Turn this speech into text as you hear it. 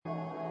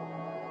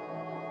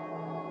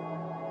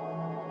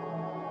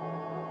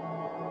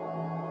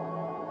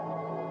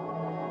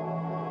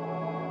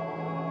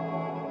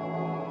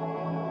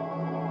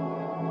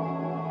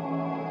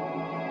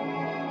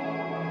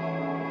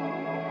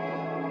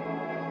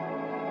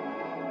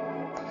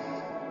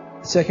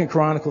2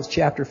 Chronicles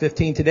chapter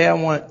 15. Today I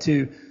want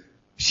to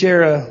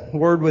share a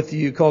word with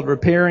you called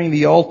repairing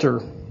the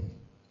altar.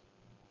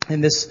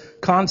 And this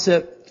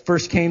concept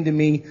first came to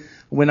me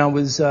when I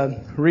was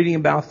reading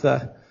about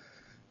the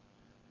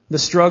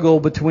struggle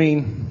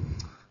between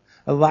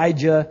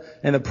Elijah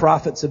and the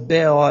prophets of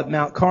Baal at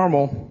Mount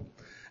Carmel.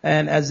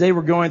 And as they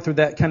were going through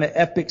that kind of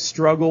epic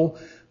struggle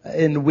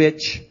in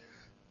which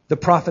the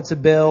prophets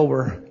of Baal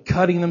were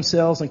cutting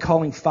themselves and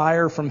calling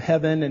fire from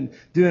heaven and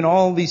doing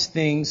all these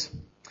things,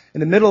 in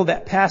the middle of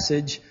that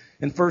passage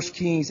in 1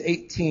 Kings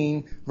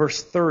 18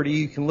 verse 30,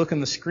 you can look on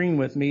the screen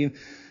with me.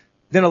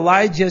 Then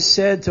Elijah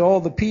said to all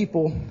the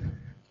people,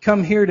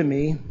 "Come here to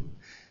me."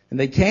 And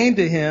they came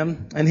to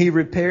him, and he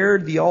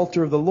repaired the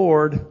altar of the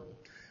Lord,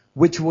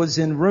 which was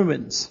in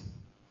ruins.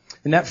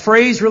 And that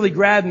phrase really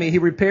grabbed me. He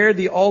repaired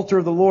the altar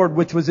of the Lord,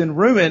 which was in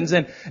ruins.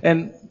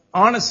 And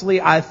honestly,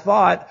 I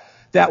thought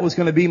that was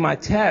going to be my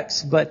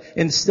text. But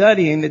in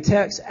studying, the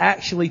text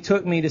actually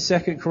took me to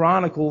 2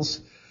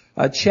 Chronicles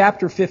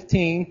chapter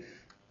 15,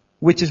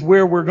 which is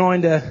where we're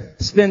going to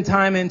spend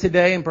time in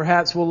today. And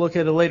perhaps we'll look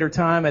at a later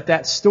time at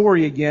that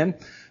story again.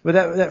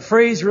 But that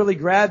phrase really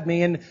grabbed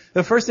me. And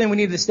the first thing we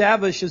need to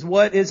establish is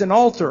what is an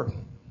altar.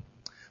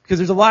 Because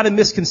there's a lot of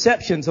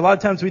misconceptions. A lot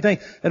of times we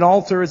think an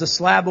altar is a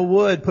slab of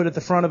wood put at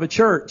the front of a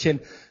church.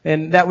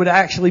 And that would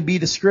actually be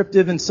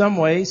descriptive in some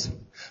ways.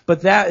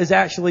 But that is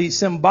actually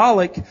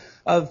symbolic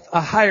of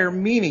a higher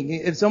meaning.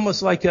 It's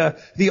almost like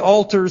the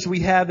altars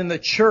we have in the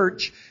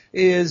church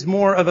is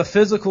more of a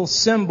physical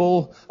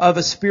symbol of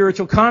a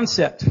spiritual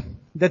concept.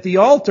 That the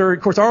altar,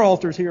 of course our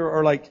altars here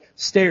are like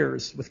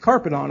stairs with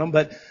carpet on them,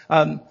 but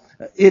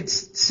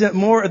it's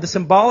more of the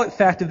symbolic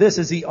fact of this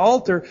is the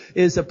altar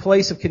is a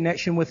place of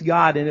connection with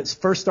God, and it's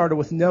first started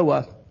with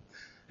Noah.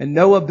 And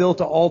Noah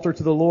built an altar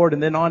to the Lord,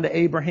 and then on to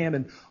Abraham,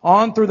 and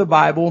on through the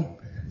Bible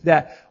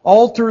that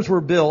altars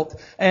were built.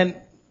 And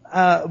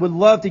would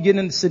love to get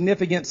into the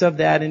significance of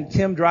that, and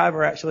Kim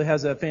Driver actually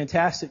has a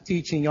fantastic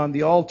teaching on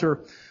the altar.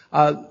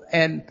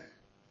 And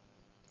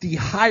the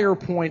higher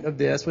point of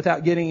this,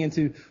 without getting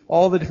into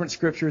all the different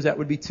scriptures that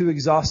would be too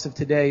exhaustive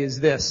today,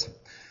 is this.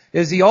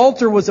 Is the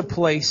altar was a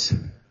place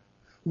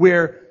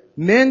where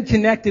men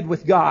connected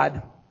with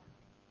God,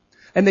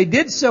 and they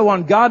did so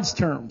on God's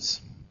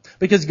terms,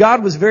 because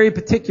God was very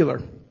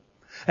particular.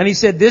 And He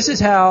said, this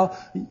is how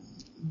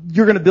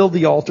you're going to build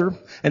the altar,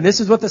 and this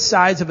is what the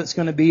size of it's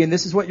going to be, and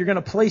this is what you're going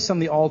to place on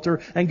the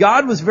altar. And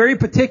God was very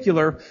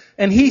particular,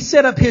 and He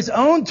set up His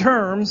own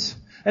terms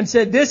and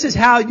said, this is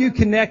how you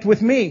connect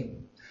with me.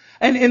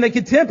 And in the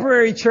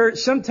contemporary church,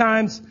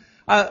 sometimes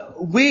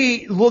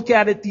we look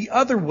at it the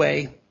other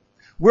way.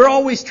 We're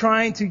always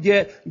trying to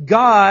get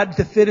God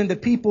to fit into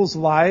people's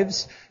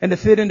lives and to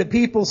fit into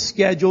people's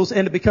schedules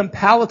and to become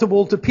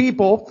palatable to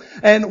people.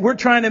 And we're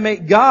trying to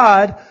make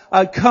God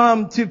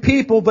come to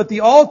people, but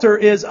the altar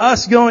is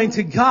us going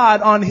to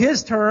God on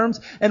His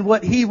terms and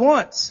what He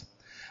wants.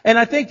 And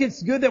I think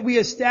it's good that we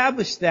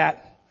establish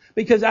that,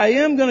 because I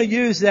am going to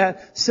use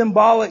that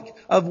symbolic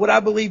of what I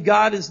believe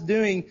God is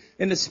doing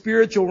in the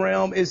spiritual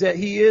realm, is that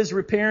He is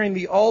repairing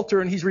the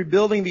altar and He's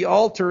rebuilding the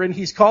altar, and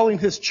He's calling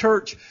His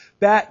church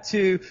back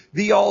to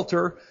the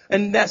altar.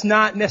 And that's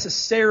not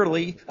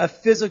necessarily a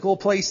physical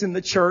place in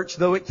the church,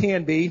 though it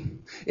can be.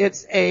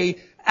 It's a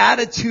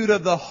attitude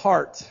of the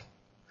heart.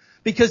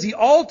 Because the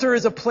altar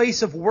is a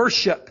place of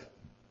worship.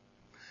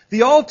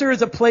 The altar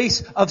is a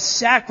place of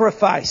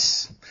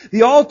sacrifice.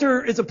 The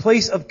altar is a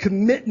place of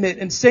commitment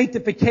and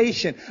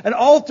sanctification. An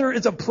altar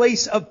is a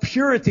place of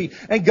purity.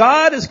 And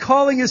God is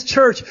calling His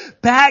church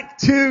back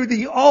to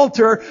the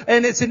altar,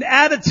 and it's an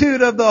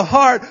attitude of the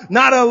heart,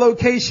 not a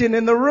location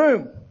in the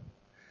room.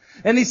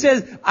 And He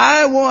says,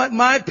 I want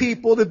my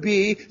people to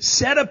be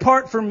set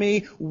apart for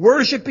me,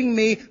 worshiping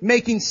me,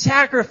 making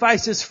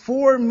sacrifices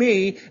for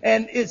me.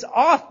 And it's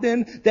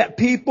often that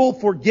people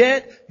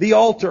forget the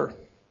altar.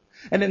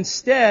 And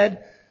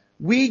instead,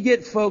 we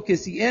get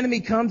focused. The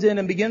enemy comes in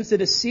and begins to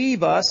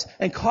deceive us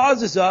and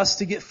causes us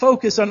to get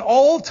focused on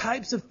all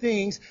types of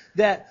things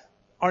that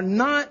are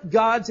not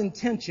God's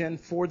intention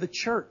for the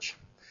church.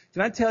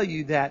 Can I tell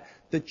you that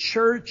the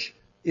church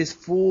is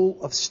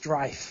full of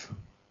strife?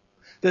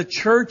 The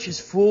church is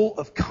full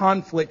of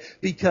conflict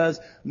because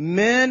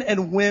men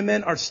and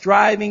women are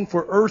striving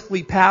for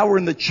earthly power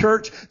in the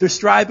church. They're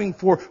striving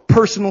for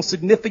personal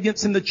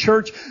significance in the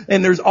church,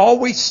 and there's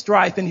always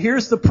strife. And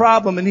here's the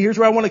problem, and here's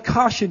where I want to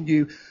caution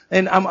you.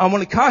 And I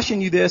want to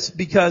caution you this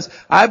because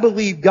I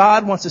believe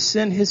God wants to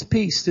send His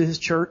peace to His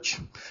church.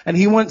 And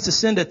He wants to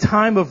send a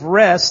time of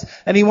rest.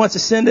 And He wants to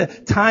send a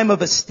time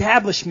of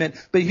establishment.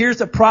 But here's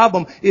the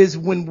problem, is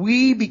when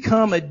we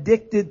become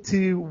addicted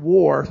to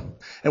war,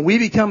 and we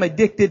become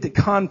addicted to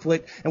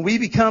conflict, and we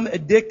become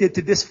addicted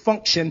to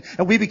dysfunction,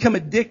 and we become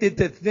addicted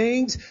to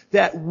things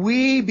that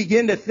we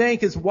begin to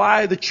think is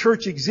why the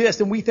church exists.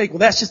 And we think, well,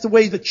 that's just the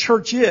way the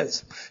church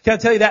is. Can I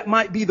tell you, that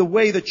might be the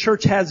way the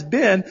church has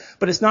been,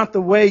 but it's not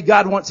the way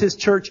God wants His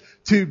church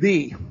to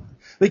be.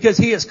 Because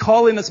He is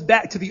calling us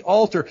back to the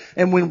altar.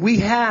 And when we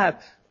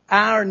have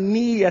our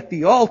knee at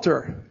the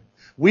altar,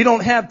 We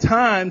don't have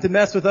time to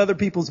mess with other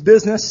people's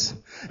business.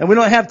 And we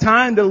don't have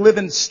time to live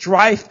in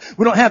strife.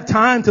 We don't have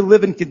time to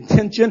live in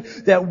contention.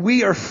 That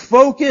we are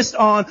focused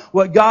on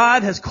what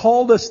God has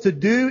called us to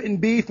do and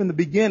be from the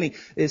beginning,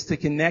 is to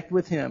connect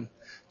with Him,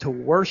 to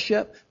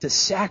worship, to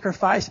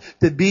sacrifice,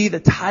 to be the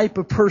type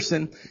of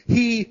person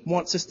He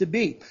wants us to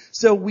be.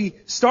 So we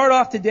start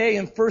off today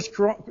in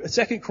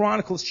 2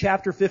 Chronicles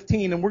chapter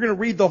 15, and we're going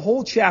to read the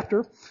whole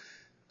chapter.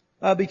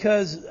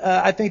 Because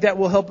I think that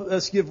will help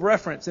us give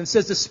reference. And it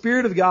says, the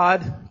Spirit of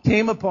God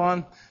came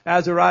upon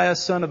Azariah,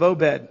 son of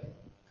Obed.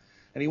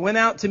 And he went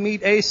out to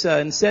meet Asa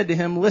and said to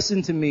him,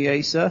 listen to me,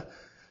 Asa,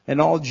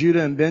 and all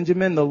Judah and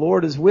Benjamin, the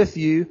Lord is with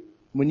you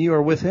when you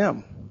are with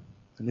Him.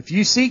 And if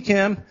you seek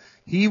Him,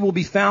 He will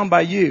be found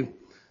by you.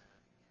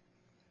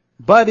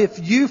 But if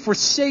you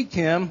forsake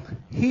Him,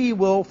 He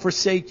will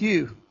forsake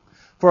you.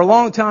 For a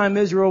long time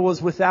Israel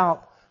was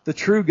without the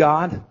true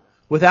God,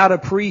 without a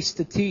priest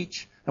to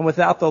teach, and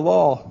without the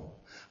law.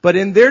 But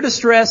in their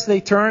distress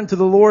they turned to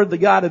the Lord, the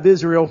God of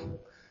Israel,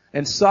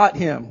 and sought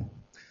Him.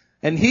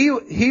 And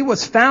He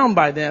was found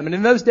by them. And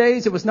in those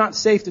days it was not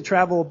safe to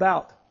travel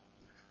about.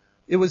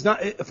 It was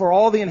not, for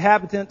all the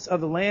inhabitants of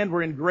the land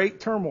were in great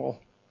turmoil.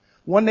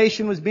 One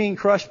nation was being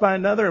crushed by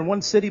another, and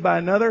one city by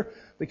another,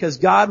 because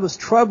God was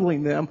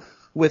troubling them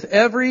with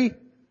every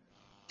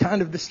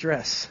kind of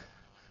distress.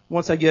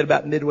 Once I get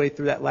about midway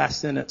through that last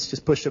sentence,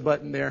 just push a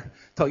button there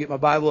until I get my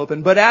Bible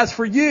open. But as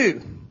for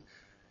you,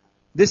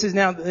 this is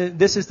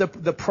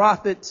the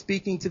prophet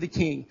speaking to the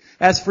king.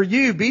 As for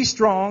you, be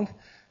strong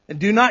and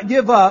do not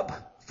give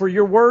up, for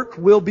your work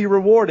will be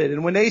rewarded.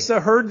 And when Asa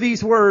heard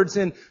these words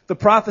in the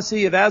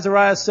prophecy of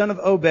Azariah, son of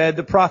Obed,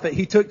 the prophet,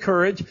 he took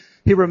courage.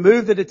 He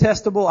removed the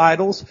detestable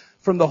idols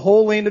from the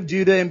whole land of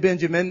Judah and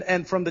Benjamin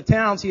and from the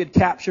towns he had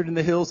captured in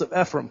the hills of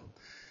Ephraim.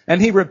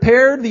 And he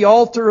repaired the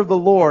altar of the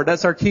Lord.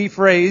 That's our key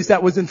phrase.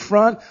 That was in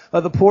front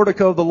of the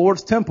portico of the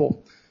Lord's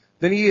temple.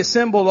 Then he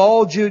assembled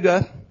all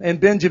Judah and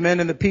Benjamin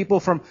and the people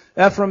from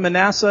Ephraim,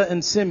 Manasseh,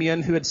 and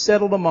Simeon who had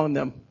settled among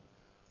them.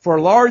 For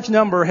a large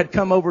number had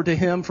come over to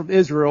him from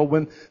Israel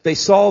when they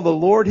saw the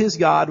Lord his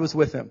God was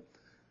with him.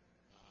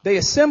 They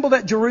assembled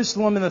at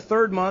Jerusalem in the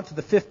 3rd month of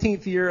the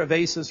 15th year of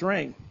Asa's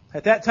reign.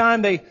 At that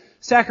time they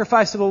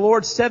sacrificed to the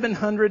Lord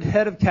 700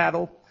 head of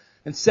cattle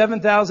and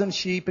 7,000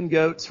 sheep and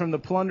goats from the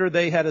plunder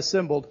they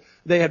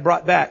had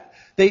brought back.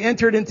 They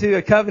entered into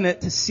a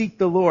covenant to seek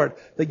the Lord,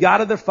 the God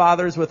of their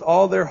fathers, with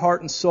all their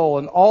heart and soul.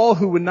 And all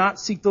who would not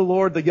seek the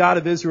Lord, the God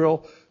of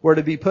Israel, were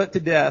to be put to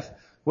death,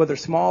 whether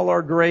small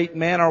or great,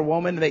 man or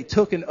woman. And they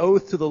took an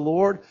oath to the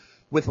Lord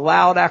with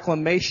loud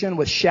acclamation,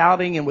 with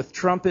shouting, and with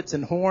trumpets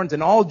and horns.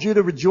 And all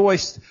Judah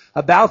rejoiced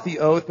about the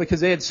oath because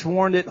they had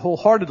sworn it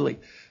wholeheartedly.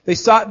 They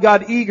sought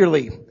God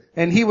eagerly,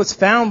 and He was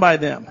found by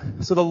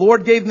them. So the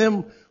Lord gave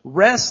them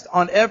rest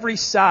on every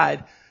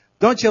side.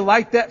 Don't you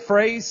like that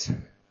phrase?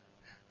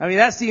 I mean,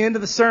 that's the end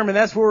of the sermon.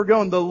 That's where we're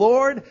going. The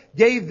Lord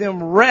gave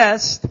them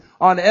rest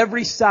on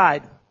every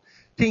side.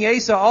 King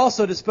Asa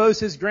also disposed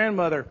his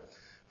grandmother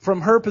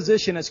from her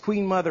position as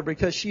queen mother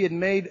because she had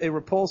made a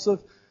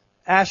repulsive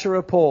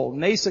Asherah pole.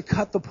 And Asa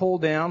cut the pole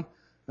down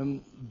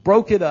and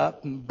broke it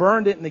up and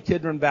burned it in the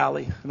Kidron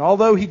Valley. And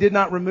although he did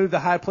not remove the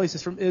high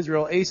places from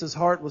Israel, Asa's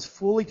heart was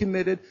fully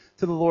committed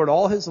to the Lord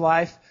all his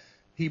life.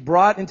 He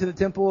brought into the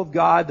temple of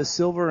God the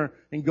silver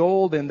and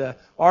gold and the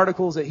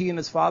articles that he and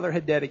his father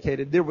had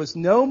dedicated. There was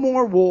no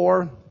more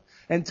war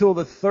until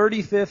the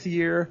 35th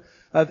year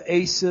of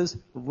Asa's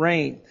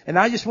reign. And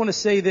I just want to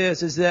say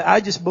this, is that I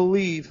just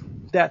believe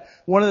that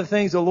one of the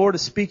things the Lord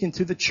is speaking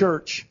to the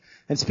church,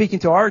 and speaking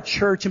to our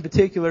church in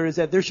particular, is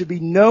that there should be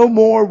no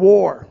more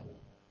war.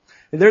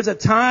 And there's a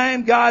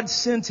time God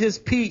sends His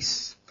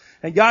peace,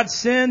 and God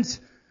sends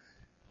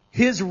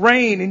His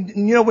reign. And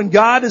you know, when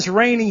God is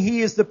reigning,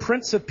 He is the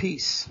Prince of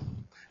Peace.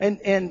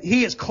 And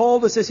He has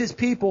called us as His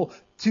people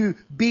to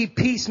be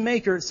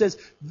peacemakers. It says,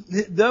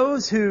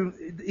 those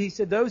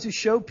who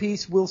show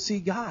peace will see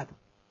God.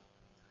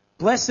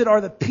 Blessed are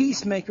the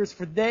peacemakers,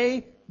 for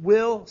they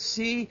will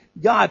see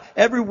God.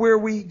 Everywhere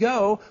we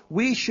go,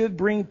 we should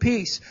bring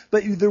peace.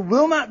 But there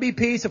will not be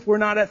peace if we're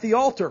not at the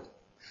altar.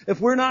 If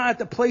we're not at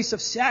the place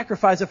of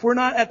sacrifice, if we're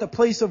not at the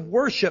place of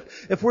worship,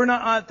 if we're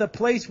not at the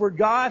place where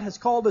God has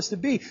called us to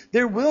be,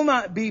 there will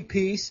not be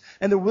peace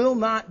and there will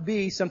not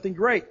be something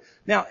great.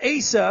 Now,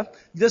 Asa,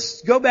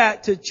 just go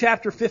back to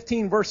chapter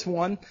 15, verse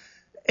 1.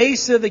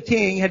 Asa the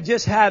king had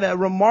just had a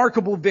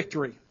remarkable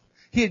victory.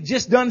 He had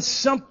just done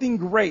something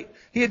great.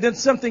 He had done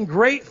something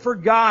great for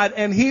God,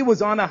 and he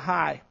was on a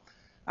high.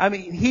 I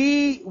mean,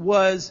 he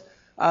was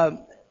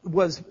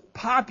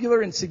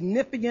popular and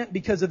significant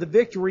because of the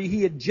victory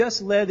he had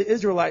just led the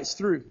Israelites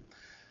through.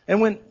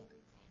 And when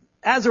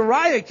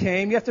Azariah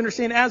came, you have to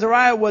understand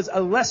Azariah was a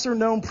lesser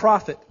known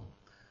prophet.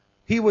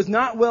 He was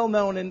not well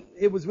known, and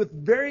it was with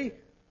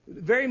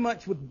very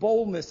much with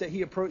boldness that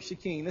he approached the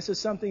king. This is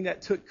something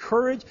that took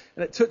courage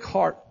and it took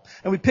heart.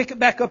 And we pick it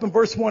back up in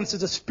verse 1. It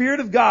says, the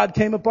Spirit of God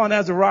came upon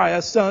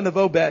Azariah, son of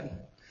Obed.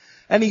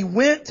 And he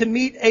went to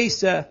meet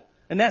Asa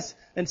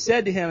and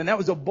said to him, and that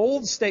was a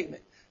bold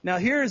statement. Now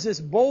here's this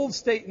bold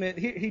statement.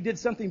 He did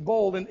something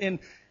bold, and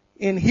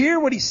hear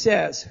what he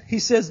says. He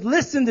says,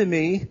 listen to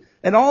me,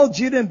 and all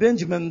Judah and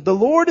Benjamin, the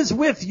Lord is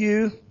with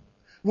you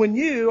when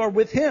you are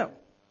with Him.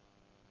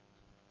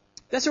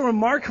 That's a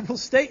remarkable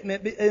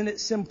statement in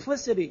its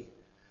simplicity.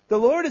 The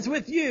Lord is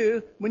with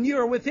you when you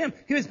are with Him.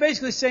 He was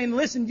basically saying,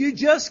 listen, you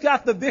just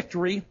got the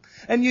victory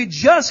and you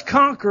just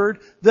conquered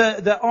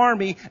the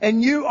army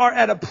and you are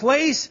at a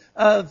place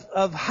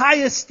of high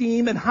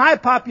esteem and high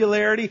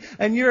popularity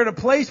and you're at a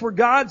place where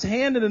God's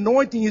hand and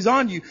anointing is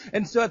on you.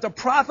 And so as a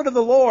prophet of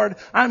the Lord,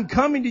 I'm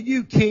coming to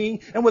you,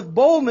 King, and with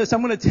boldness,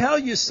 I'm going to tell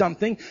you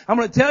something. I'm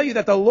going to tell you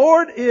that the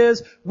Lord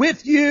is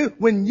with you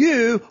when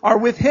you are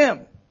with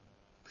Him.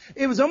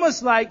 It was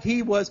almost like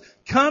he was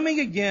coming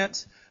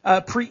against a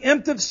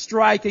preemptive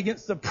strike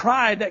against the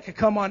pride that could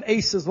come on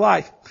Asa's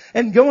life.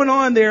 And going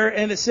on there,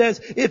 and it says,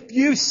 if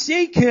you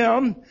seek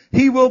Him,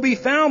 He will be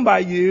found by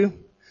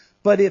you.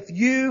 But if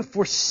you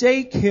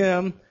forsake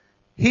Him,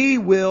 He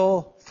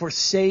will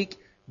forsake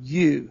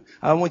you.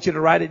 I want you to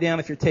write it down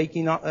if you're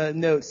taking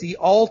notes. The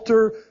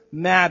altar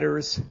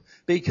matters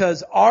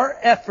because our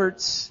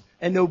efforts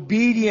and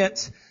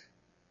obedience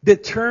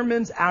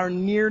determines our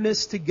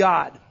nearness to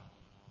God.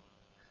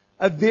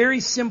 A very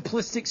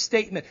simplistic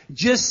statement.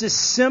 Just as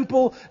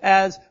simple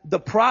as the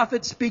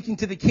prophet speaking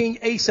to the king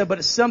Asa, but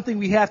it's something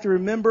we have to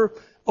remember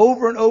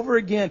over and over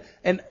again.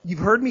 And you've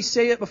heard me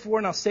say it before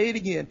and I'll say it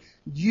again.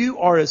 You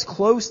are as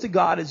close to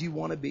God as you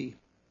want to be.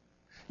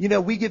 You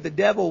know, we give the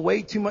devil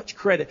way too much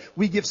credit.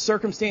 We give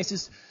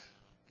circumstances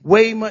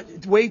way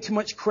too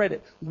much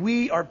credit.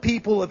 We are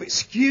people of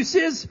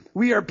excuses.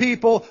 We are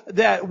people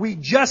that we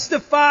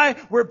justify.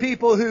 We're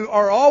people who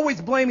are always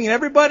blaming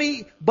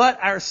everybody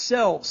but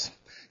ourselves.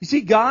 You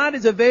see, God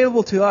is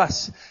available to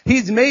us.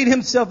 He's made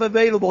Himself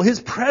available. His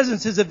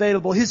presence is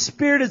available. His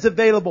Spirit is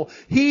available.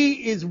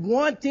 He is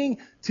wanting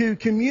to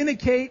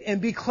communicate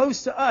and be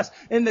close to us.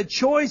 And the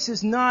choice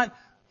is not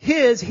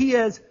His. He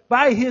has,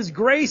 by His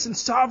grace and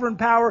sovereign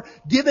power,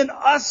 given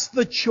us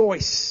the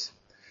choice.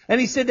 And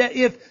He said that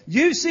if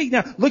you seek,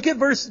 now look at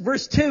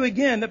verse 2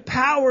 again, the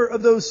power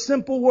of those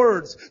simple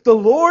words. The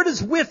Lord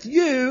is with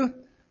you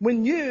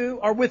when you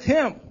are with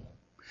Him.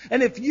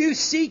 And if you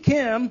seek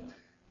Him,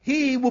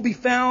 He will be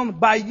found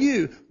by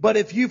you. But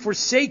if you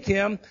forsake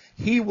Him,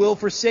 He will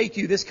forsake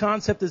you. This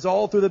concept is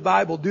all through the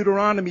Bible.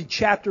 Deuteronomy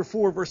chapter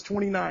 4 verse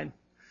 29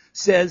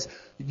 says,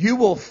 you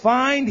will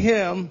find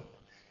Him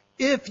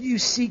if you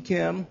seek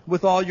Him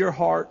with all your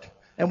heart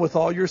and with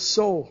all your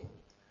soul.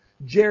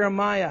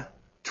 Jeremiah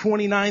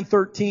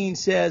 29:13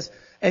 says,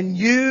 and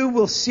you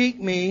will seek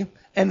me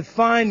and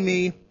find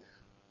me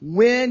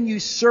when you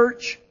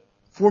search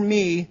for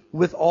me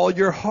with all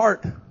your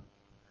heart.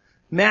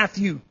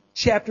 Matthew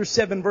Chapter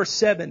 7 verse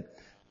 7.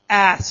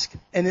 Ask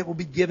and it will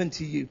be given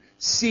to you.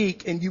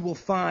 Seek and you will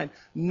find.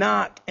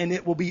 Knock and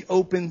it will be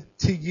open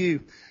to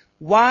you.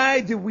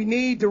 Why do we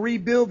need to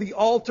rebuild the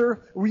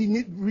altar?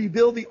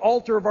 Rebuild the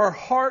altar of our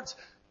hearts.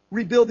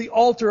 Rebuild the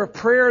altar of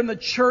prayer in the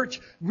church.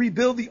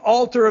 Rebuild the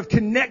altar of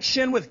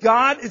connection with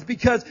God is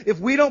because if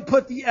we don't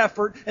put the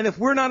effort and if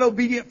we're not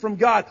obedient from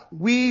God,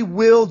 we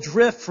will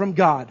drift from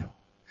God.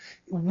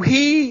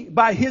 He,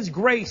 by His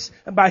grace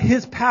and by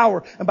His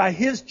power and by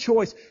His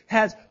choice,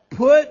 has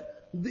put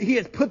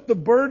the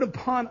burden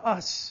upon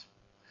us.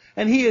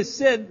 And He has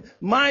said,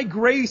 my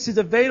grace is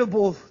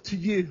available to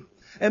you.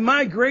 And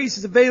my grace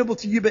is available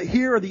to you, but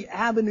here are the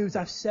avenues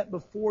I've set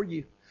before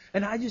you.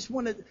 And I just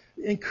want to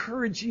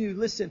encourage you,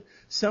 listen,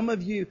 some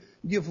of you,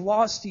 you've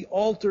lost the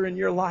altar in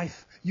your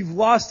life. You've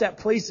lost that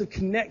place of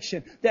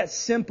connection, that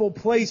simple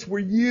place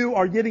where you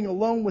are getting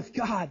alone with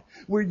God,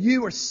 where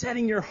you are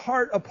setting your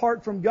heart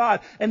apart from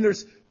God. And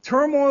there's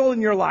turmoil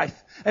in your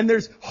life, and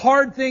there's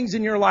hard things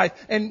in your life,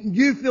 and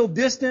you feel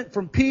distant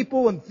from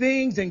people and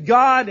things and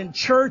God and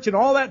church and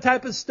all that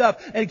type of stuff.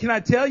 And can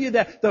I tell you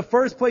that the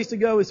first place to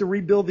go is to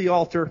rebuild the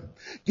altar.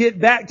 Get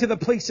back to the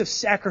place of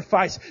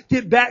sacrifice.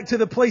 Get back to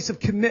the place of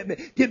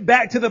commitment. Get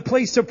back to the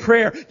place of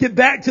prayer. Get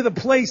back to the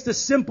place, the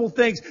simple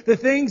things, the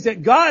things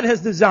that God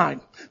has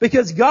designed.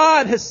 Because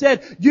God has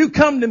said, you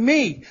come to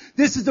me.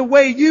 This is the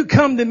way you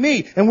come to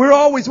me. And we're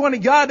always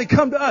wanting God to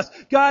come to us.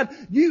 God,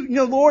 you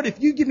know, Lord,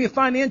 if you give me a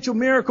financial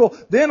miracle,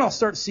 then I'll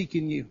start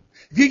seeking you.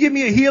 If you give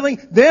me a healing,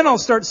 then I'll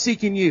start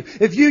seeking you.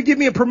 If you give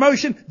me a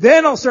promotion,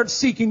 then I'll start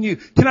seeking you.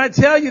 Can I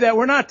tell you that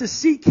we're not to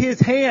seek His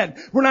hand.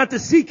 We're not to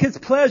seek His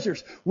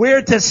pleasures.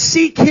 We're to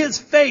seek His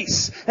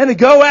face and to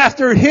go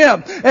after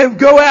Him and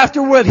go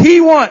after what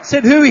He wants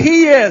and who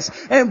He is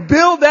and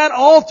build that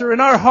altar in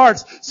our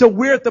hearts so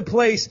we're at the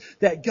place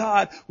that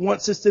God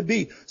wants us to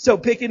be. So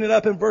picking it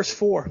up in verse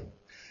 4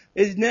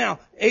 is now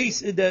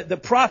Asa, the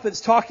prophet's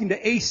talking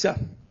to Asa.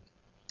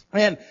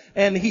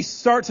 And he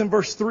starts in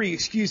verse 3,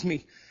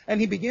 and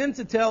he begins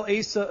to tell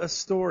Asa a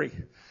story.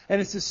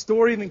 And it's a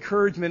story of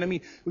encouragement. I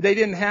mean, they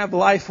didn't have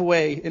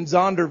Lifeway in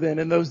Zondervan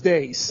in those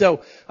days.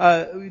 So,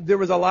 there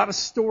was a lot of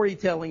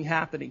storytelling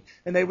happening.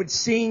 And they would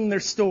sing their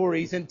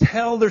stories and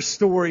tell their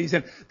stories.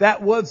 And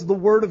that was the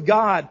Word of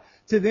God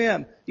to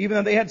them. Even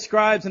though they had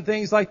scribes and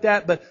things like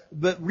that.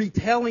 But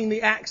retelling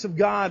the acts of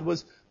God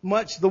was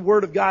much the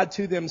word of God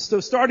to them. So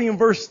starting in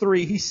verse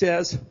 3, he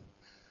says,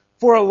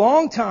 for a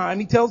long time,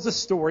 he tells the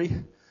story,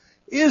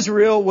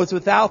 Israel was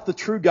without the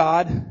true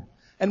God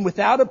and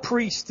without a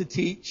priest to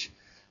teach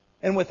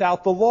and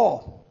without the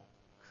law.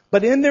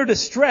 But in their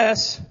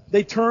distress,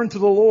 they turned to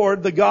the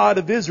Lord, the God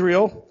of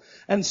Israel,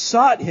 and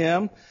sought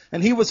him,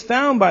 and he was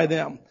found by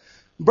them.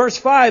 Verse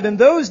 5, in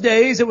those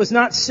days it was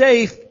not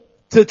safe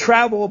to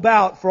travel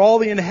about, for all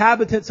the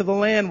inhabitants of the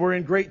land were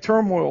in great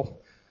turmoil.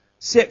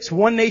 6,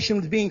 one nation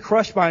was being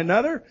crushed by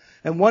another,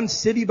 and one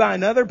city by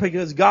another,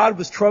 because God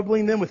was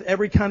troubling them with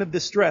every kind of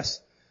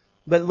distress.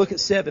 But look at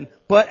 7.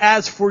 But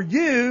as for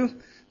you,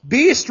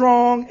 be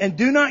strong and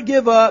do not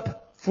give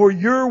up, for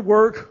your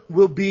work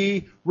will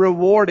be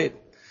rewarded.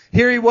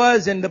 Here he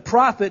was, and the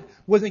prophet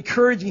was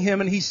encouraging him,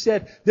 and he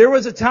said, there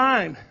was a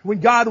time when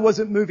God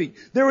wasn't moving.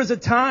 There was a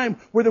time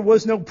where there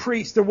was no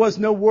priest, there was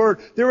no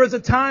word. There was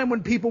a time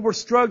when people were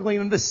struggling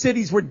and the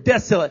cities were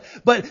desolate.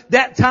 But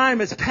that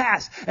time has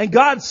passed, and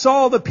God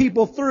saw the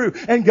people through,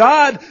 and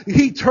God,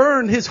 he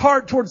turned his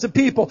heart towards the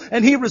people,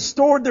 and he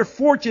restored their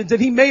fortunes, and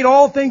he made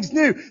all things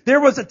new.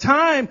 There was a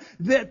time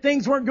that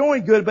things weren't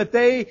going good, but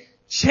they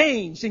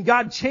changed, and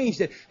God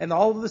changed it. And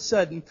all of a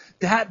sudden,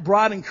 that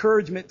brought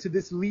encouragement to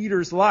this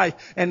leader's life.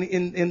 And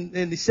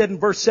he said in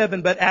verse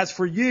 7, but as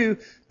for you,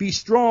 be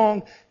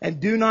strong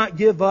and do not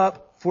give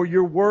up, for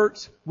your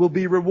works will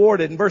be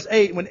rewarded. In verse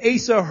 8, when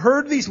Asa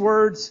heard these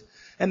words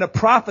and the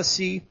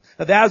prophecy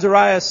of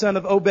Azariah, son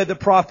of Obed the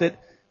prophet,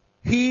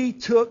 he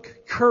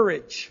took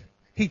courage.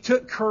 He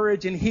took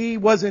courage, and he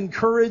was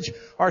encouraged,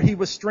 or he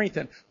was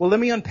strengthened. Well, let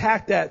me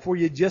unpack that for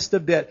you just a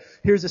bit.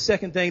 Here's the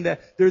second thing,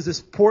 that there's this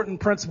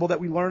important principle that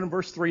we learn in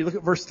verse 3. Look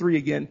at verse 3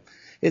 again.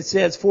 It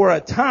says, for a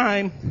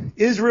time,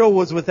 Israel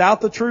was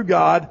without the true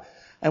God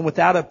and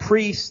without a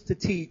priest to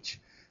teach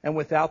and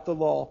without the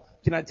law.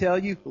 Can I tell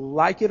you,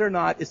 like it or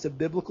not, it's a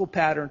biblical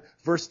pattern.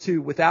 Verse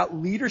 2, without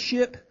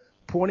leadership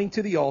pointing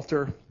to the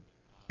altar,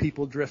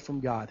 people drift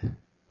from God.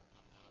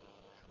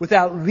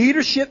 Without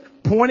leadership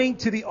pointing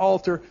to the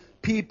altar,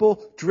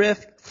 people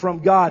drift from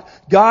God.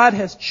 God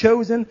has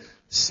chosen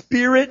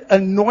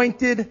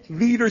Spirit-anointed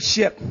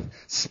leadership,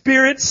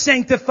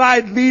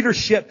 Spirit-sanctified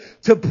leadership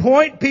to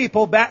point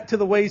people back to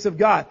the ways of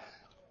God.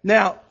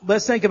 Now,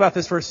 let's think about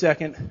this for a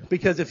second,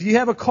 because if you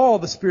have a call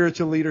to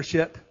spiritual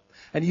leadership,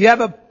 and you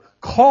have a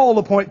call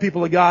to point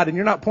people to God, and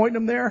you're not pointing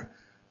them there,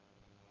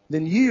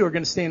 then you are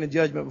going to stand in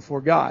judgment before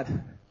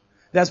God.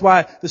 That's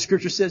why the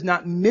scripture says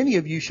not many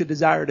of you should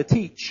desire to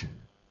teach.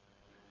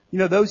 You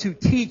know, those who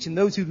teach and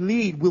those who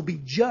lead will be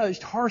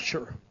judged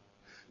harsher.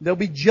 They'll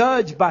be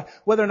judged by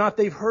whether or not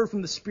they've heard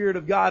from the Spirit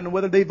of God and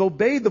whether they've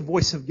obeyed the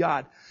voice of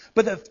God.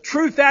 But the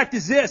true fact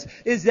is this,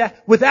 is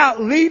that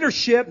without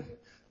leadership,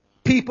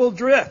 people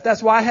drift.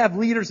 That's why I have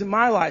leaders in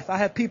my life. I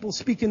have people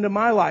speak into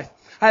my life.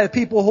 I have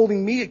people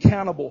holding me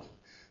accountable.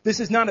 This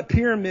is not a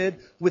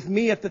pyramid with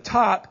me at the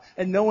top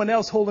and no one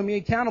else holding me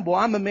accountable.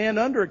 I'm a man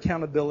under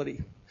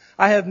accountability.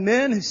 I have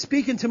men who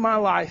speak into my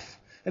life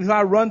and who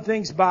I run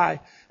things by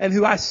and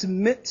who I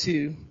submit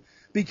to,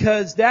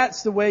 because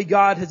that's the way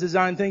God has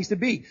designed things to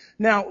be.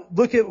 Now,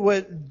 look at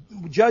what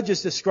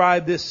Judges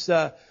described this,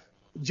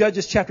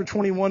 Judges chapter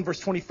 21 verse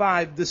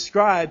 25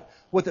 described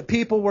what the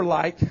people were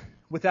like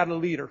without a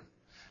leader.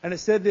 And it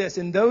said this,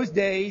 in those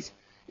days,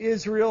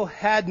 Israel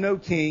had no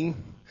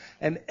king,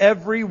 and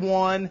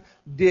everyone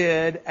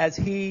did as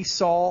he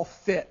saw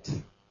fit.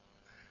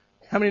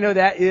 How many know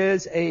that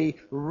is a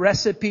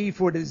recipe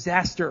for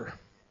disaster?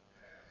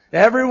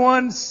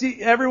 Everyone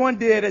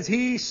did as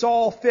he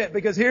saw fit,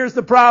 because here's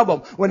the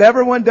problem. When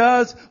everyone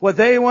does what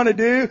they want to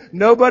do,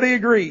 nobody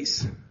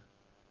agrees.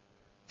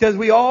 Because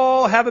we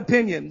all have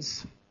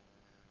opinions.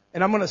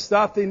 And I'm going to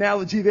stop the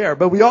analogy there,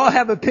 but we all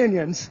have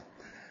opinions.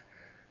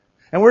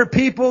 And we're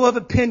people of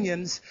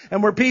opinions,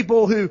 and we're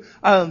people who,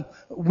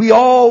 we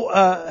all,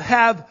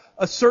 have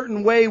a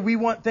certain way we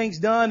want things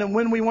done and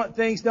when we want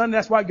things done.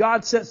 That's why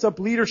God sets up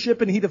leadership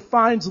and He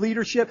defines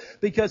leadership,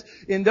 because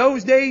in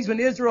those days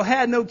when Israel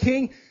had no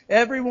king,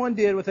 everyone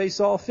did what they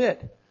saw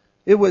fit.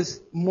 It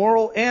was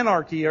moral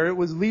anarchy, or it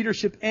was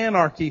leadership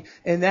anarchy,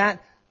 and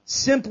that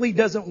simply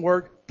doesn't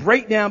work.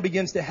 Breakdown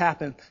begins to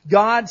happen.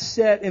 God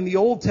set in the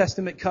Old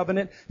Testament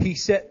covenant, He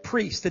set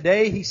priests.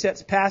 Today He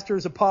sets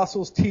pastors,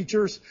 apostles,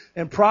 teachers,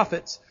 and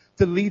prophets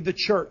to lead the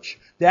church.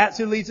 That's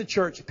who leads the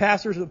church.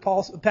 Pastors,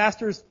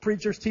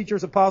 preachers,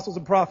 teachers, apostles,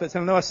 and prophets.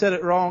 And I know I said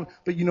it wrong,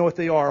 but you know what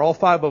they are. All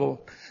 5 of them.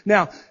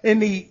 Now, in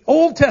the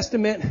Old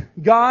Testament,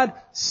 God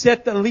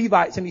set the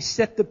Levites and He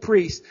set the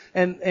priests.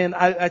 And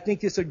I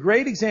think it's a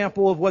great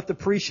example of what the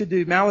priest should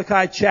do.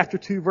 Malachi chapter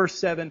 2 verse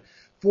 7.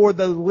 For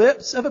the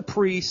lips of a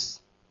priest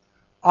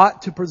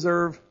ought to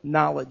preserve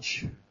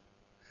knowledge.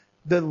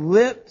 The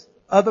lips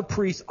of a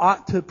priest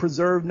ought to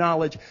preserve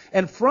knowledge.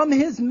 And from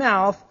his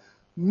mouth,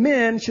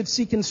 men should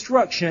seek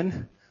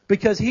instruction,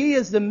 because he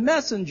is the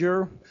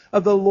messenger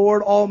of the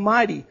Lord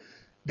Almighty.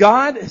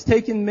 God has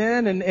taken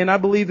men, and I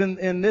believe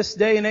in this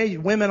day and age,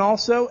 women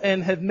also,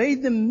 and have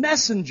made them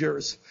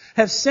messengers,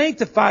 have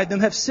sanctified them,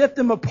 have set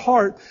them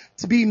apart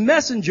to be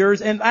messengers.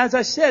 And as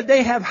I said,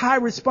 they have high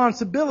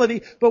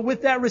responsibility, but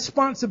with that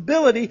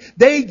responsibility,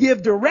 they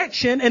give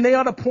direction, and they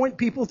ought to point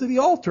people to the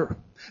altar.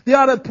 They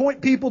ought to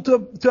point people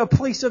to a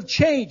place of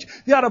change.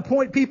 They ought to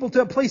point people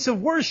to a place of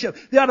worship.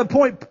 They ought to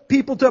point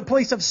people to a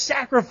place of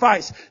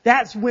sacrifice.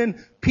 That's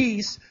when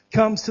peace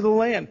comes to the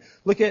land.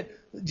 Look at,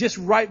 just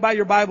right by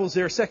your Bibles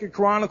there, 2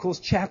 Chronicles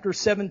chapter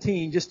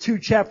 17, just 2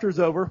 chapters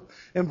over.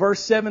 In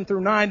verse 7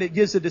 through 9, it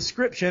gives a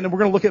description, and we're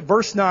going to look at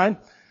verse 9.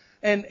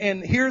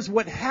 And here's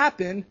what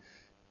happened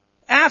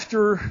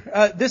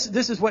after,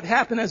 this is what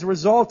happened as a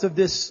result of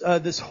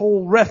this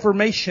whole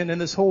Reformation and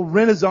this whole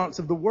renaissance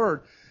of the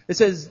Word. It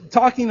says,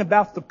 talking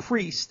about the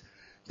priest,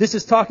 this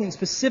is talking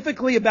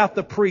specifically about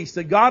the priest,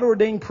 the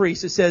God-ordained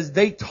priest. It says,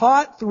 they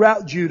taught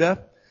throughout Judah,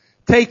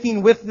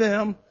 taking with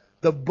them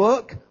the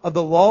book of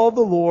the law of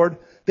the Lord.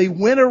 They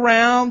went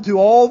around to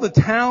all the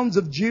towns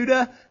of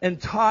Judah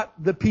and taught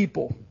the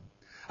people.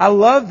 I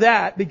love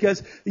that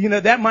because,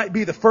 that might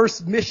be the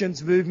first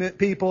missions movement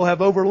people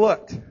have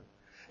overlooked.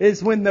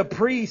 Is when the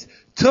priest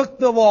took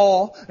the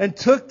law and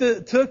took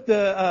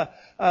the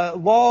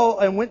law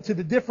and went to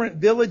the different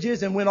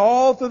villages and went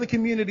all through the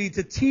community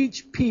to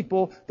teach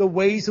people the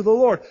ways of the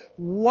Lord.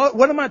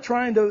 What am I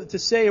trying to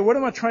say, or what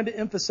am I trying to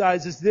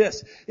emphasize is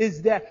this,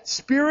 is that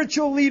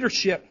spiritual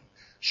leadership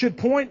should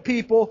point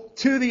people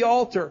to the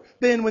altar.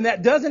 Then when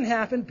that doesn't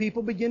happen,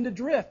 people begin to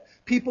drift.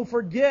 People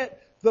forget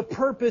the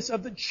purpose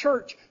of the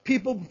church.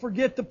 People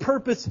forget the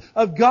purpose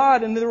of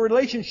God and the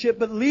relationship.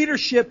 But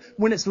leadership,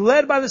 when it's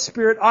led by the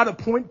Spirit, ought to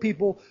point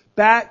people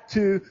back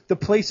to the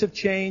place of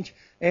change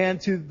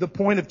and to the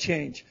point of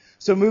change.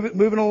 So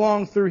moving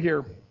along through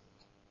here.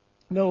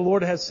 The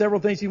Lord has several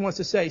things He wants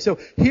to say. So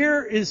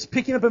here is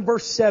picking up in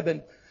verse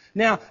 7.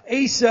 Now,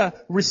 Asa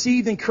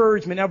received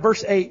encouragement. Now,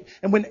 verse 8.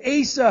 And when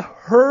Asa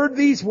heard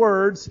these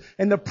words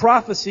and the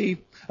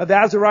prophecy of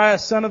Azariah,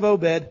 son of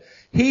Obed,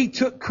 he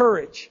took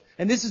courage.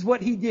 And this is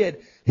what he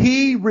did.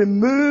 He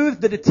removed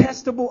the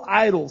detestable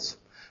idols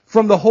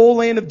from the whole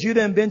land of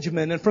Judah and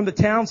Benjamin and from the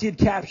towns he had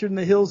captured in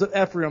the hills of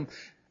Ephraim.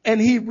 And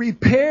he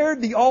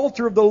repaired the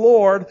altar of the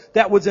Lord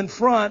that was in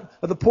front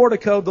of the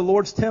portico of the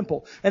Lord's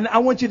temple. And I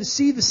want you to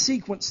see the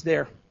sequence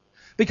there.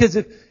 Because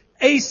if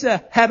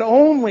Asa had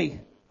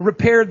only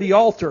repaired the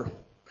altar,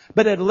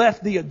 but had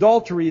left the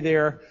adultery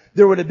there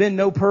would have been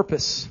no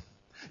purpose.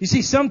 You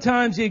see,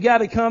 sometimes you got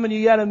to come and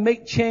you got to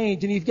make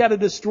change, and you've got to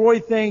destroy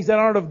things that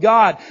aren't of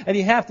God, and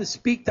you have to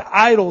speak to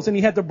idols, and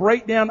you have to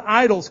break down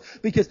idols,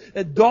 because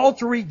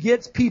adultery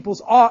gets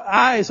people's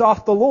eyes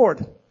off the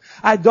Lord.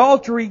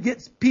 Idolatry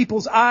gets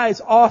people's eyes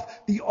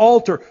off the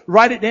altar.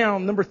 Write it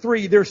down. Number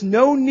 3, there's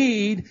no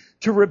need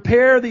to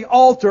repair the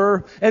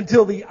altar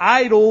until the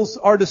idols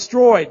are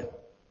destroyed.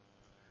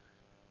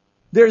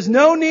 There's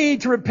no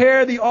need to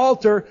repair the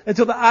altar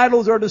until the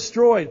idols are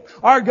destroyed.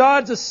 Our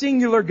God's a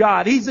singular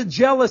God. He's a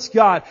jealous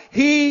God.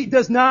 He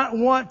does not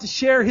want to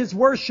share His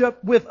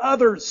worship with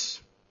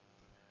others.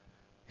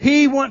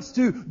 He wants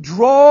to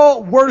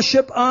draw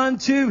worship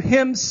unto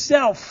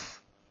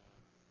Himself.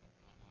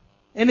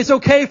 And it's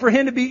okay for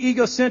Him to be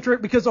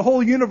egocentric because the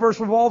whole universe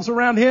revolves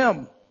around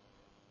Him.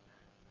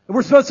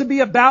 We're supposed to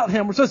be about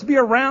Him. We're supposed to be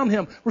around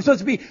Him. We're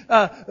supposed to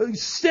be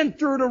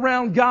centered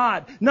around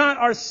God, not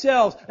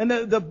ourselves. And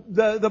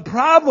the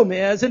problem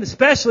is, and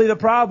especially the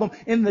problem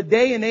in the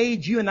day and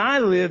age you and I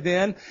live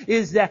in,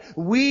 is that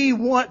we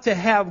want to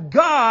have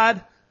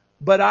God,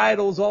 but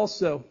idols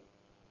also.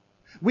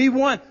 We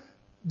want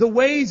the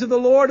ways of the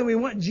Lord, and we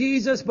want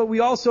Jesus, but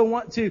we also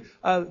want to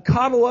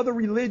coddle other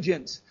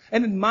religions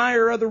and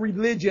admire other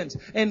religions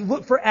and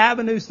look for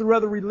avenues through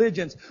other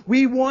religions.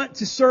 We want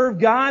to serve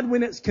God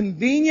when it's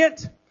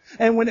convenient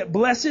and when it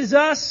blesses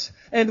us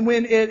and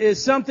when it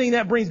is something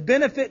that brings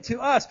benefit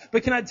to us.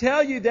 But can I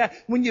tell you that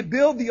when you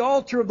build the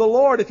altar of the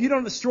Lord, if you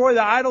don't destroy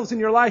the idols in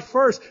your life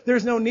first,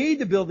 there's no need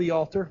to build the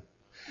altar.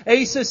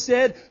 Asa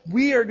said,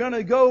 we are going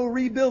to go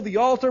rebuild the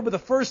altar, but the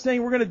first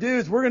thing we're going to do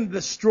is we're going to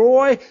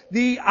destroy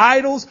the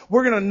idols.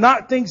 We're going to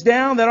knock things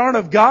down that aren't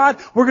of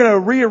God. We're going to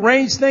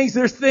rearrange things.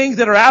 There's things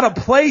that are out of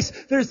place.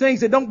 There's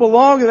things that don't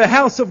belong in the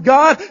house of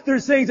God.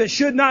 There's things that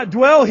should not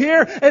dwell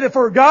here. And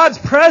for God's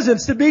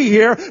presence to be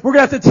here, we're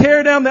going to have to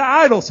tear down the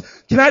idols.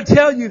 Can I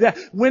tell you that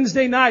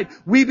Wednesday night,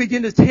 we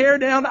begin to tear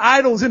down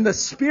idols in the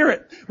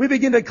Spirit. We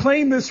begin to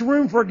claim this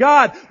room for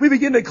God. We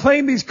begin to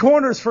claim these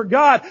corners for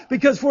God,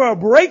 because for a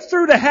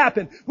breakthrough to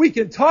happen, we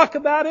can talk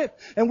about it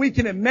and we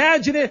can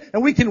imagine it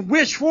and we can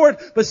wish for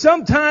it, but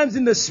sometimes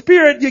in the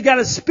Spirit you got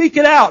to speak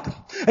it out,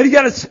 and you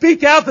got to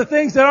speak out the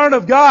things that aren't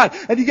of God,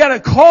 and you got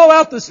to call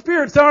out the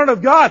spirits that aren't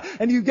of God,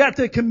 and you got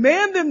to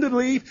command them to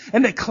leave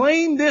and to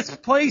claim this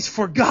place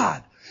for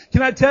God.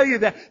 Can I tell you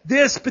that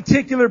this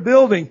particular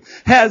building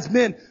has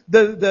been,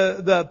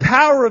 the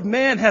power of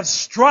man has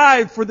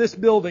strived for this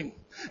building.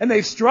 And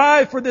they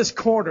strive for this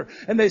corner.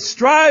 And they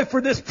strive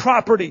for this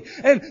property.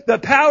 And the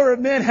power of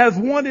men have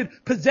wanted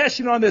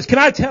possession on this. Can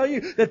I tell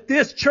you that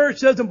this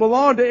church doesn't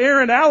belong to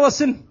Aaron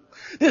Allison?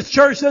 This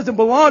church doesn't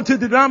belong to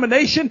the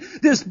denomination.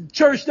 This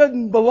church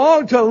doesn't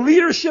belong to a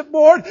leadership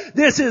board.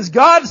 This is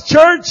God's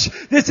church.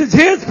 This is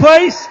His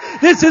place.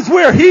 This is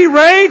where He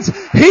reigns.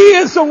 He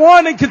is the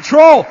one in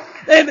control.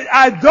 And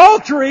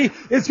adultery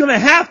is going to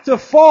have to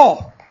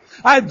fall.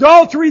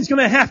 Idolatry is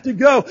going to have to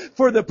go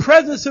for the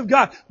presence of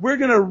God. We're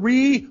going to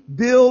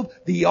rebuild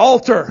the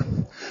altar.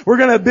 We're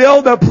going to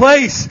build a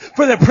place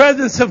for the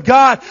presence of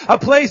God. A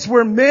place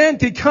where men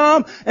can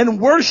come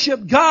and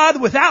worship God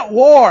without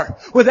war,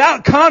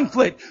 without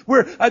conflict.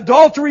 Where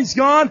adultery's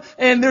gone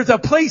and there's a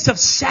place of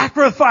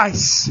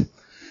sacrifice.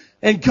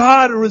 And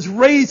God was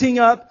raising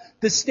up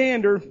the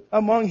standard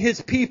among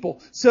His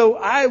people. So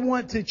I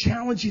want to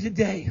challenge you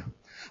today.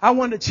 I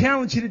want to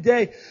challenge you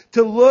today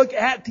to look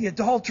at the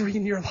adultery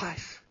in your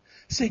life.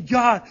 Say,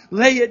 God,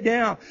 lay it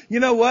down. You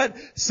know what?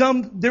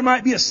 There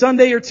might be a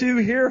Sunday or two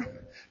here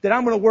that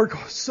I'm going to work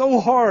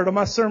so hard on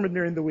my sermon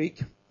during the week.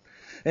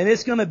 And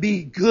it's going to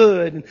be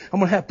good. And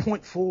I'm going to have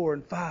point 4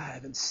 and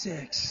 5 and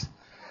 6.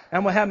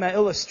 I'm going to have my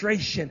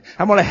illustration.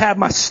 I'm going to have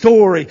my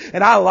story.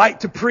 And I like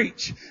to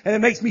preach. And it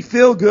makes me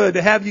feel good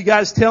to have you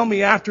guys tell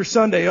me after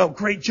Sunday, oh,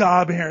 great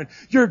job, Aaron.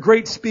 You're a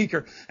great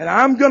speaker. And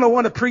I'm going to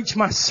want to preach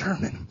my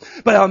sermon.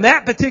 But on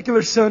that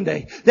particular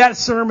Sunday, that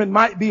sermon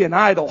might be an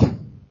idol.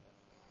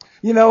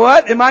 You know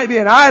what? It might be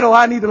an idol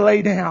I need to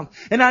lay down.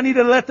 And I need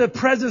to let the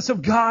presence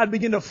of God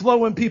begin to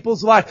flow in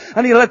people's life.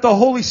 I need to let the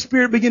Holy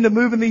Spirit begin to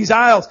move in these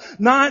aisles.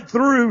 Not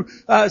through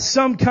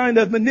some kind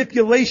of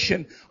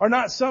manipulation or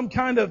not some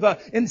kind of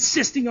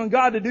insisting on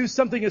God to do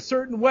something a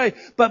certain way.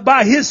 But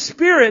by His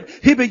Spirit,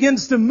 He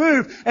begins to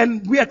move.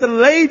 And we have to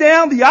lay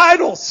down the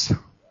idols.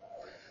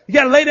 You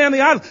got to lay down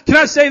the idols. Can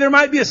I say there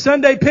might be a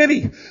Sunday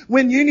penny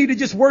when you need to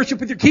just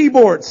worship with your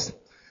keyboard.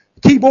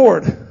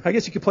 I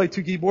guess you could play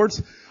 2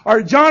 keyboards.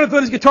 Or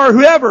Jonathan's guitar,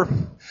 whoever.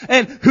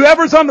 And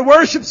whoever's on the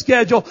worship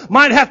schedule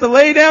might have to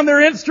lay down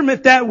their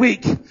instrument that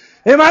week.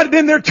 It might have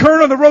been their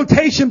turn on the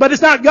rotation, but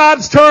it's not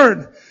God's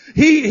turn.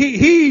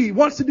 He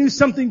wants to do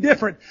something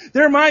different.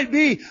 There might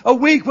be a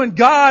week when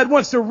God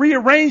wants to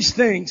rearrange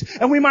things.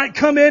 And we might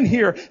come in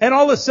here and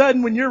all of a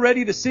sudden when you're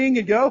ready to sing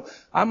and go,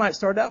 I might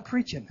start out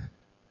preaching.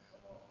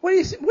 What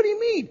do you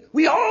mean?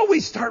 We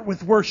always start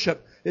with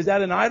worship. Is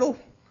that an idol?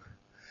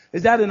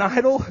 Is that an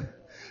idol?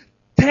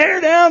 Tear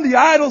down the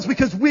idols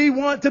because we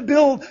want to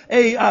build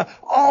a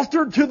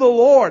altar to the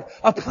Lord.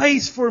 A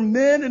place for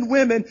men and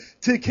women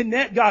to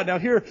connect God. Now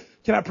here,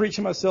 can I preach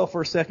to myself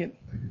for a second?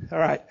 All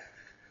right.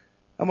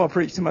 I'm going to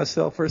preach to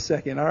myself for a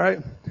second. All right.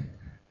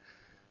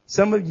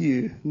 Some of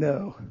you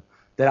know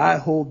that I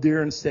hold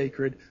dear and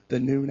sacred the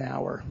noon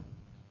hour.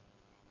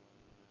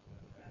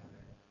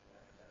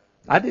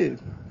 I do.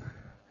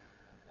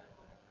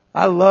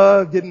 I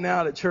love getting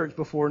out at church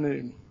before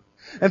noon.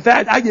 In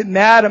fact, I get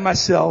mad at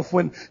myself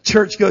when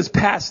church goes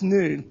past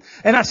noon.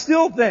 And I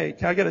still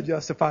think, I gotta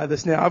justify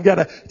this now, I've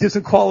gotta do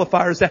some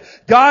qualifiers, that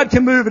God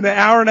can move in an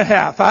hour and a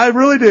half. I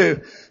really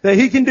do. That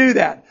He can do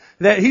that.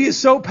 That He is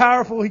so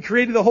powerful, He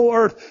created the whole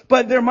earth.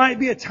 But there might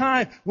be a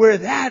time where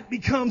that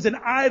becomes an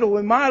idol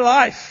in my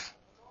life.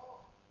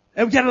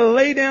 And we got to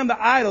lay down the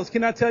idols.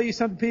 Can I tell you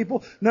something,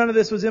 people? None of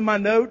this was in my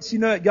notes. You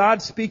know that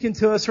God's speaking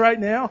to us right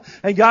now.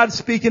 And God's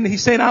speaking,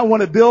 He's saying, I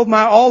want to build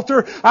my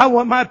altar. I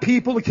want my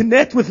people to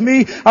connect with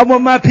me. I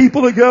want my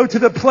people to go to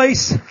the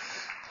place.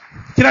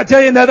 Can I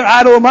tell you another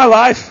idol in my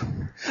life?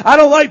 I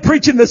don't like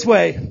preaching this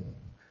way.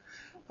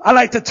 I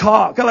like to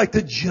talk. I like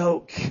to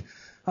joke.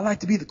 I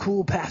like to be the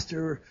cool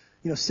pastor,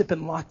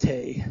 sipping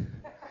latte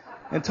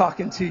and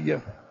talking to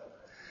you.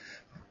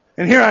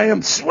 And here I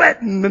am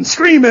sweating and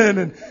screaming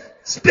and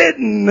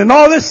spitting and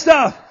all this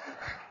stuff.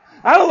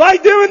 I don't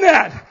like doing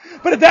that.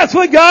 But if that's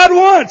what God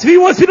wants, if He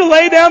wants me to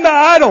lay down the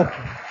idol,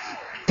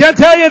 can I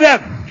tell you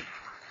that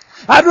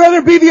I'd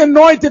rather be the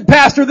anointed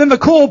pastor than the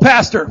cool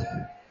pastor.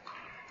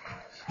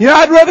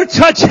 I'd rather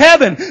touch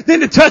heaven than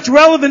to touch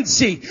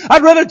relevancy.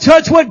 I'd rather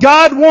touch what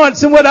God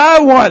wants than what I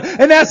want.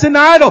 And that's an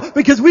idol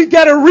because we've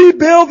got to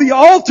rebuild the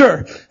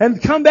altar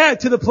and come back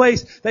to the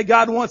place that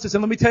God wants us.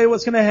 And let me tell you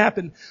what's going to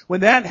happen.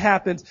 When that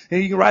happens,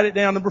 and you can write it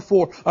down, number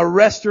 4, a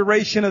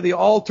restoration of the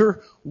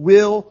altar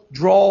will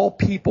draw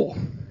people.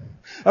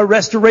 A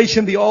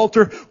restoration of the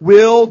altar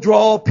will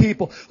draw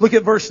people. Look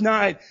at verse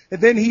 9. And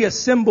then He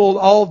assembled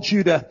all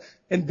Judah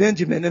and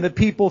Benjamin and the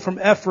people from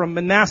Ephraim,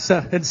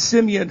 Manasseh, and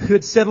Simeon who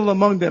had settled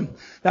among them.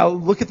 Now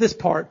look at this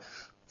part.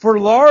 For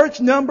large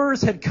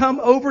numbers had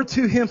come over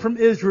to him from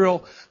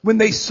Israel when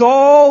they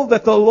saw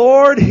that the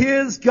Lord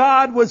his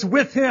God was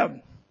with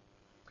him.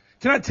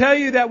 Can I tell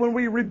you that when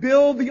we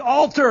rebuild the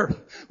altar,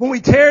 when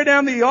we tear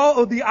down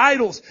the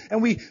idols and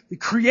we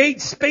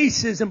create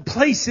spaces and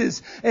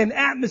places and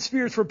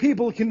atmospheres for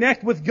people to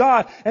connect with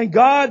God and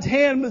God's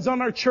hand is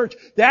on our church,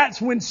 that's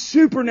when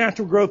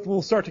supernatural growth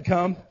will start to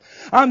come.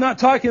 I'm not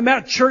talking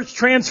about church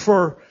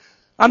transfer.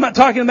 I'm not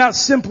talking about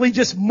simply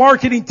just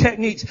marketing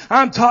techniques.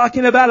 I'm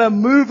talking about a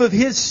move of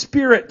His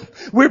Spirit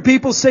where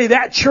people say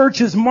that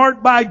church is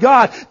marked by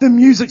God. The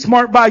music's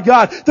marked by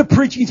God. The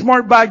preaching's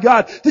marked by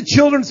God. The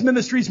children's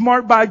ministry's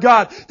marked by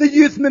God. The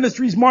youth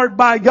ministry's marked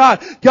by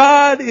God.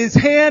 His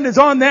hand is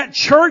on that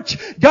church.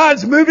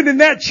 God's moving in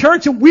that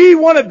church, and we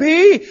want to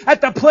be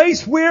at the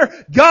place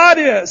where God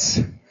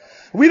is.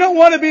 We don't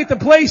want to be at the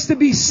place to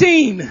be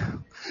seen.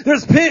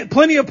 There's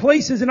plenty of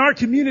places in our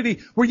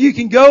community where you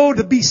can go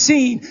to be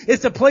seen.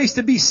 It's a place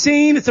to be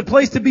seen. It's a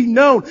place to be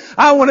known.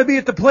 I want to be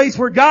at the place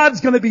where God's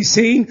going to be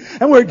seen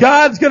and where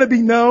God's going to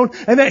be known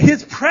and that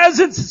His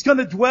presence is going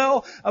to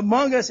dwell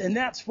among us. And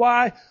that's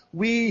why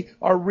we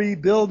are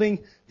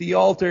rebuilding the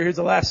altar. Here's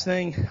the last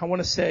thing I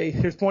want to say.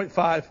 Here's point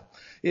 5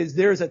 is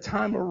there's a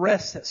time of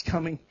rest that's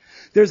coming.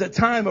 There's a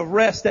time of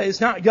rest that it's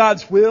not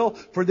God's will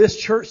for this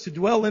church to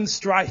dwell in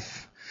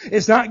strife.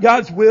 It's not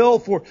God's will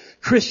for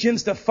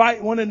Christians to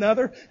fight one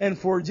another and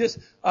for just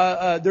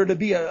there to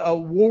be a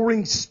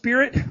warring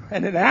spirit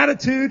and an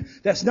attitude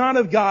that's not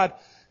of God.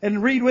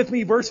 And read with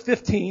me verse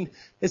 15.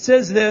 It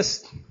says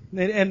this,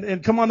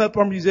 and come on up,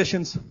 our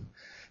musicians. It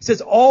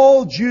says,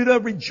 all Judah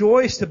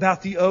rejoiced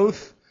about the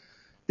oath.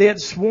 They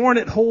had sworn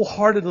it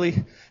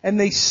wholeheartedly, and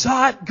they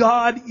sought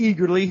God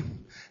eagerly,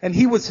 and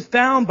He was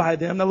found by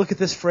them. Now look at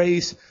this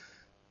phrase.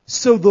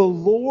 So the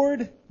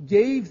Lord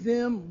gave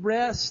them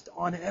rest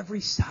on every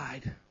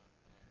side.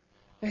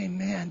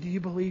 Amen. Do you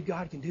believe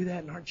God can do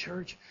that in our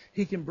church?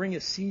 He can bring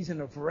a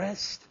season of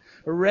rest.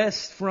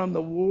 Rest from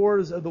the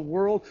wars of the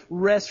world.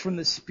 Rest from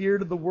the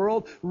spirit of the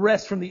world.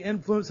 Rest from the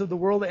influence of the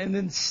world. And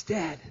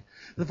instead,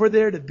 for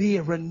there to be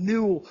a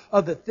renewal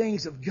of the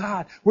things of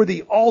God, where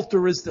the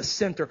altar is the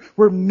center,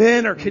 where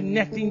men are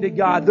connecting to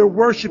God, they're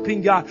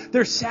worshiping God,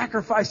 they're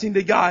sacrificing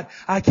to God.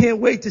 I can't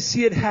wait to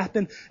see it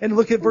happen. And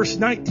look at verse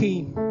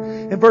 19.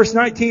 In verse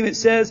 19 it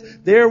says,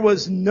 there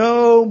was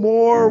no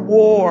more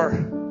war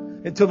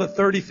until the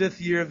 35th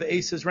year of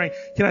Asa's reign.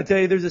 Can I tell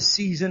you there's a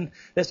season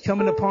that's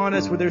coming upon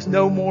us where there's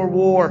no more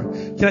war?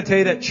 Can I tell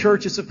you that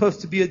church is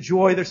supposed to be a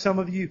joy? There's some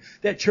of you,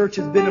 that church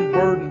has been a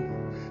burden.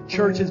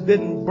 Church has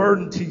been a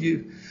burden to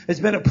you. It's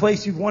been a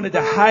place you've wanted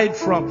to hide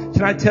from.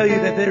 Can I tell you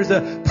that there's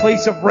a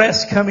place of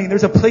rest coming?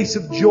 There's a place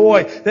of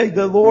joy. That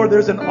the Lord,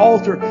 there's an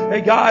altar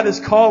that God is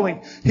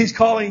calling. He's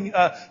calling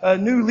a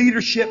new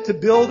leadership to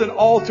build an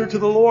altar to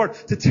the Lord,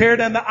 to tear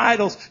down the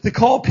idols, to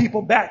call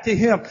people back to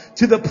Him,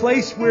 to the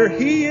place where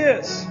He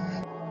is.